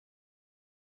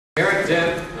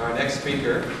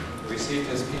speaker received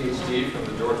his PhD from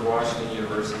the George Washington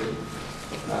University.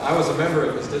 I was a member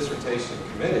of his dissertation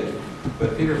committee,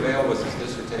 but Peter Vail was his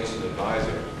dissertation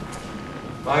advisor.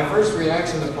 My first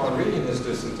reaction upon reading his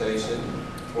dissertation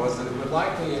was that it would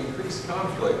likely increase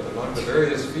conflict among the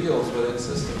various fields within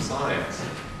system science.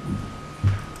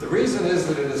 The reason is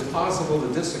that it is possible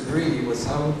to disagree with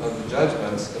some of the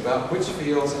judgments about which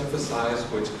fields emphasize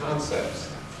which concepts.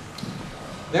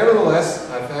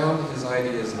 Nevertheless, I found his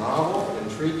ideas novel,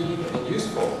 intriguing, and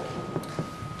useful.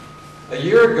 A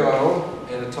year ago,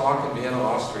 in a talk in Vienna,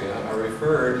 Austria, I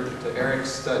referred to Eric's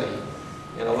study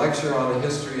in a lecture on the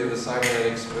history of the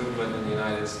cybernetics movement in the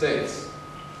United States.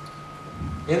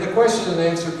 In the question and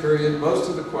answer period, most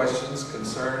of the questions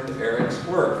concerned Eric's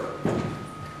work.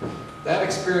 That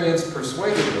experience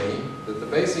persuaded me that the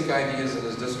basic ideas in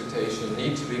his dissertation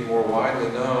need to be more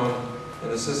widely known in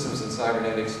the systems and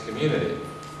cybernetics community.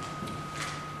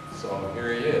 So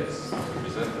here he is to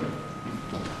present them.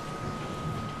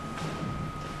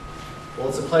 Well,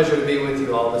 it's a pleasure to be with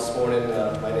you all this morning.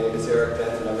 My name is Eric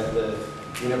Dent, and I'm at the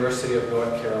University of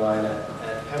North Carolina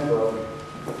at Pembroke.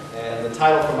 And the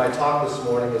title for my talk this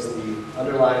morning is The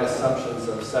Underlying Assumptions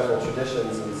of Several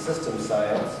Traditions in System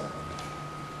Science.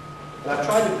 And I've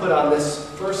tried to put on this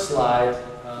first slide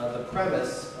the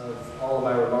premise of all of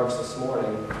my remarks this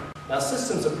morning. Now,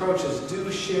 systems approaches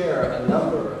do share a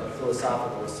number of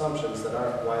philosophical assumptions that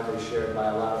aren't widely shared by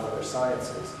a lot of other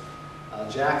sciences.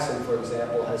 Jackson, for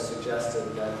example, has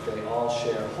suggested that they all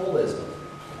share holism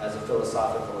as a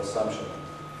philosophical assumption.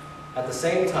 At the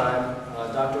same time,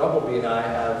 Dr. Ubbleby and I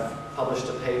have published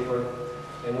a paper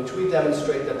in which we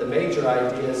demonstrate that the major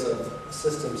ideas of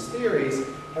systems theories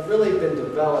have really been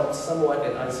developed somewhat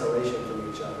in isolation from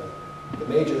each other. The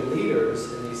major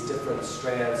leaders in these different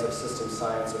strands of system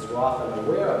sciences were often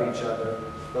aware of each other,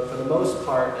 but for the most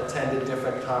part attended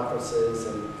different conferences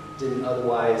and didn't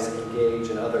otherwise engage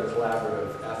in other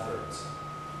collaborative efforts.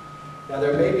 Now,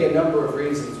 there may be a number of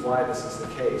reasons why this is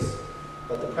the case,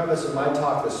 but the premise of my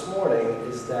talk this morning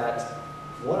is that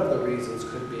one of the reasons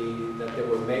could be that there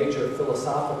were major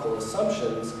philosophical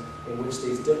assumptions in which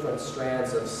these different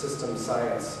strands of system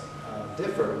science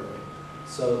differed,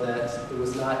 so that it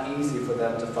was not easy for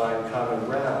them to find common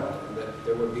ground, and that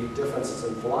there would be differences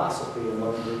in philosophy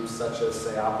among groups such as,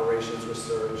 say, operations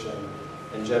research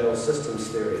and general systems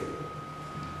theory.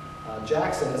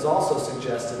 Jackson has also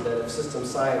suggested that if system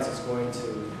science is going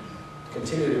to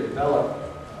continue to develop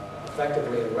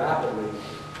effectively and rapidly,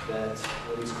 that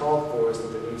what he's called for is that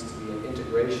there needs to be an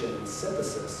integration and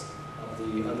synthesis of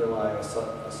the underlying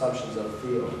assumptions of the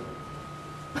field.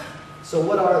 So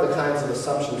what are the kinds of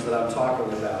assumptions that I'm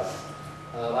talking about?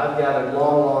 I've gathered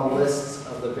long lists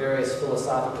of the various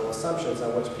philosophical assumptions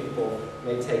on which people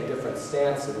may take different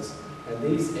stances, and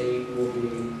these 8 will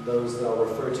be those that I'll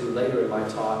refer to later in my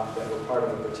talk that were part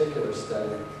of a particular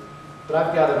study. But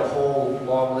I've gathered a whole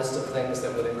long list of things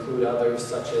that would include others,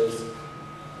 such as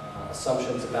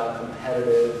assumptions about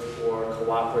competitive or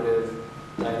cooperative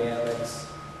dynamics,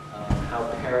 how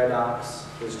paradox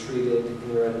is treated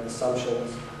in your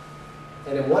assumptions.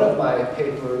 And in one of my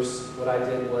papers, what I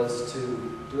did was to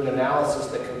do an analysis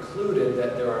that concluded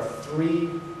that there are 3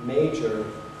 major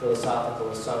philosophical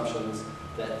assumptions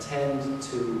that tend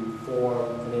to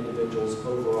form an individual's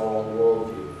overall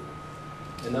worldview.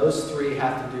 And those 3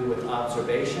 have to do with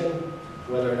observation,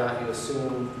 whether or not you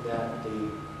assume that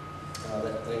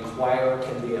the inquirer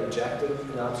can be objective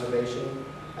in observation,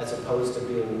 as opposed to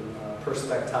being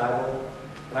perspectival.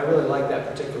 And I really like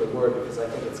that particular word because I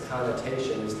think its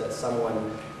connotation is that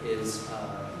someone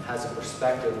has a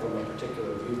perspective from a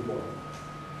particular viewpoint.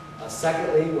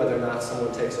 Secondly, whether or not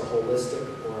someone takes a holistic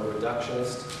or a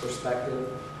reductionist perspective.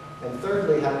 And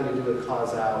thirdly, having to do with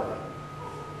causality.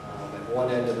 At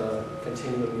one end of the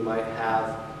continuum, you might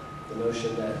have the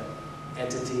notion that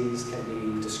entities can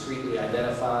be discretely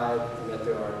identified and that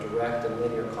there are direct and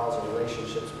linear causal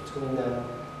relationships between them.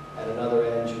 At another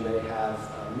end, you may have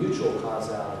mutual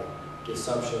causality, the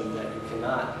assumption that you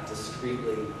cannot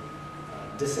discretely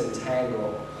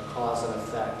disentangle a cause and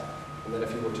effect, and that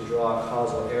if you were to draw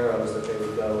causal arrows, that they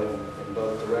would go in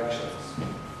both directions.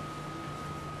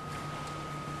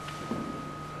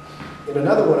 In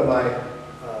another one of my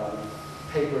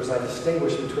papers, I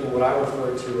distinguish between what I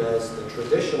refer to as the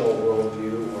traditional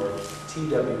worldview, or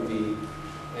TWV,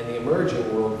 and the emerging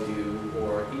worldview,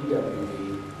 or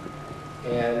EWV.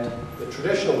 And the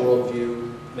traditional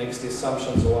worldview makes the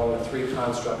assumptions along the 3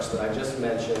 constructs that I just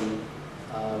mentioned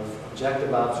of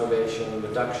objective observation,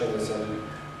 reductionism,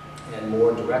 and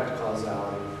more direct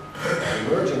causality. The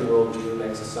emerging worldview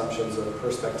makes assumptions of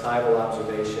perspectival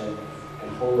observation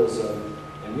and holism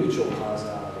and mutual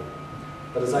causality.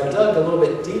 But as I dug a little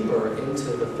bit deeper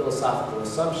into the philosophical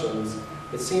assumptions,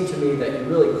 it seemed to me that you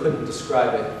really couldn't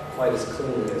describe it quite as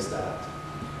cleanly as that.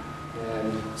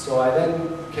 And so I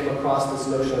then came across this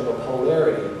notion of a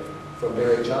polarity from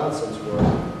Barry Johnson's work.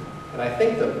 And I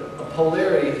think that a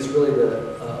polarity is really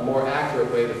a more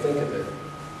accurate way to think of it.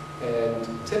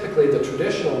 And typically the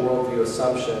traditional worldview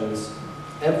assumptions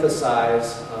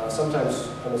emphasize, sometimes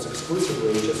almost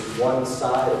exclusively, just one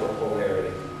side of a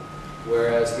polarity.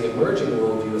 Whereas the emerging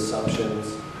worldview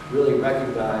assumptions really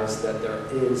recognize that there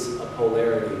is a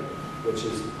polarity, which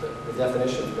is, the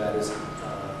definition of that is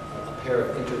a pair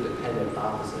of interdependent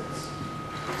opposites.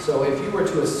 So if you were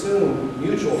to assume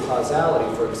mutual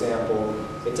causality, for example,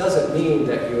 it doesn't mean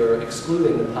that you're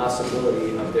excluding the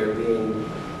possibility of there being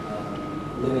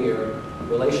linear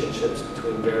relationships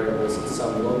between variables in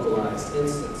some localized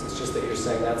instance. It's just that you're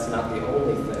saying that's not the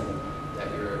only thing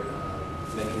that you're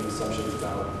making assumptions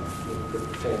about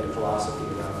pertaining to philosophy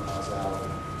around causality.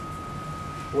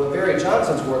 What Barry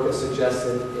Johnson's work has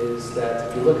suggested is that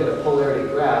if you look at a polarity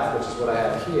graph, which is what I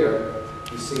have here,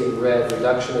 you see in red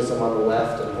reductionism on the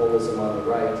left and holism on the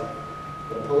right.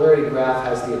 But a polarity graph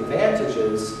has the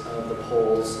advantages of the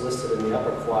poles listed in the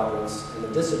upper quadrants and the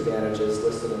disadvantages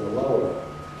listed in the lower.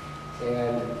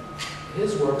 And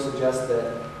his work suggests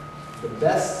that the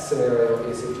best scenario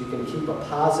is if you can keep a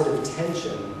positive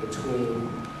tension between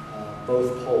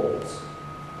both poles.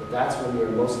 But that's when you're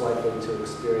most likely to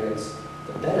experience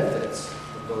the benefits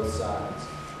of both sides.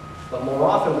 But more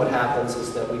often what happens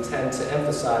is that we tend to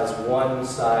emphasize one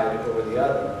side over the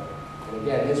other. And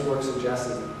again, his work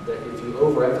suggests that if you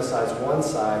overemphasize one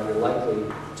side, you're likely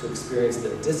to experience the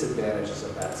disadvantages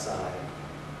of that side.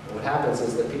 And what happens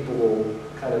is that people will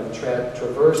kind of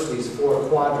traverse these four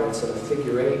quadrants in a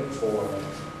figure-8 form.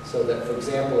 So that, for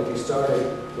example, if you started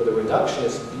with a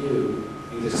reductionist view,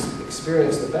 you'd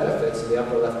experience the benefits in the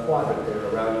upper left quadrant there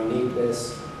around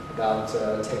uniqueness, about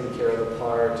taking care of the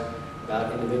part,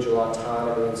 about individual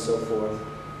autonomy and so forth.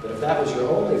 But if that was your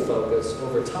only focus,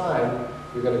 over time,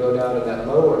 you're going to go down in that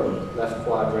lower left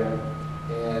quadrant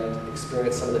and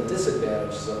experience some of the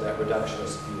disadvantages of that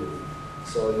reductionist view.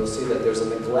 So you'll see that there's a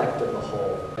neglect of the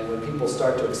whole. And when people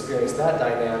start to experience that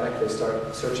dynamic, they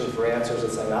start searching for answers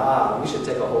and saying, we should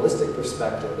take a holistic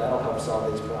perspective. That'll help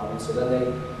solve these problems. So then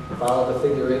they follow the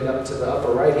figure-8 up to the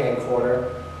upper right-hand corner,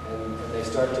 and they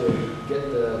start to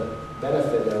get the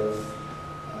benefit of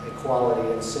equality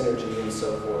and synergy and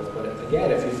so forth. But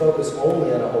again, if you focus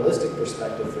only on a holistic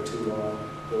perspective for too long,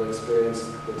 you'll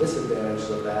experience the disadvantages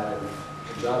of that. And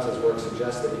Johnson's work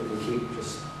suggests that you can keep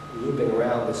just looping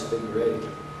around this figure-8.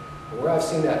 And where I've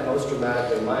seen that most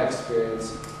dramatically in my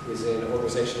experience is in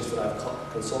organizations that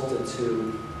I've consulted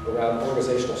to around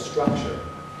organizational structure,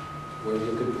 where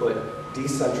you could put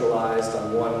decentralized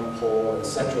on one pole and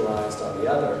centralized on the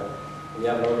other. And you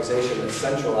have an organization that's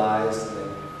centralized, and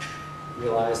they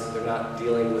realize that they're not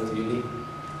dealing with the unique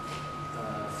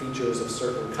features of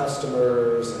certain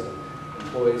customers, and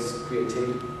employees'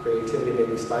 creativity may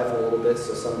be stifled a little bit,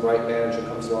 so some bright manager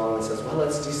comes along and says, well,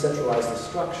 let's decentralize the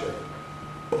structure.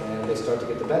 And they start to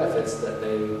get the benefits that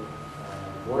they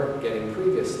weren't getting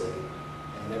previously.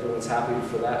 And everyone's happy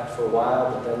for that for a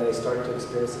while, but then they start to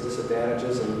experience the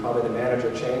disadvantages, and probably the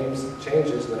manager changes,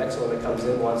 and the next one that comes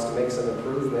in wants to make some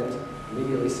improvement,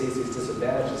 immediately sees these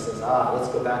disadvantages, says, let's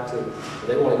go back to,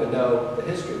 they won't even know the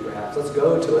history perhaps, let's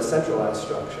go to a centralized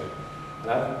structure.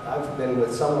 And I've been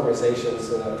with some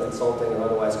organizations in a consulting or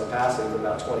otherwise capacity for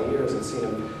about 20 years and seen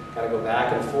them kind of go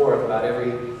back and forth about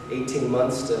every 18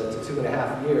 months to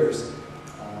 2.5 years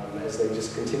as they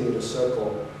just continue to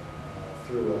circle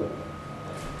through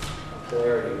a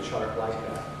polarity chart like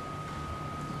that.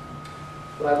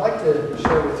 What I'd like to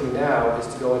share with you now is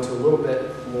to go into a little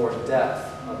bit more depth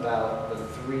about the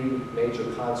three major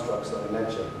constructs that I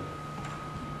mentioned.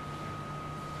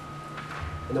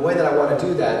 And the way that I want to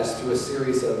do that is through a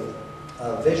series of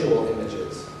visual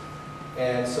images.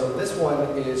 And so this one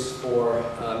is for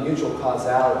mutual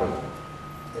causality.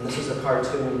 And this is a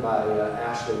cartoon by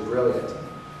Ashley Brilliant.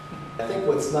 I think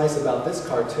what's nice about this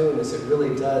cartoon is it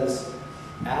really does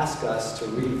ask us to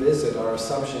revisit our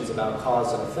assumptions about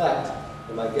cause and effect.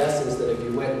 And my guess is that if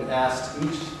you went and asked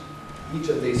each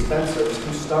of these fencers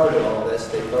who started all this,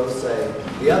 they'd both say,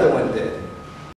 the other one did.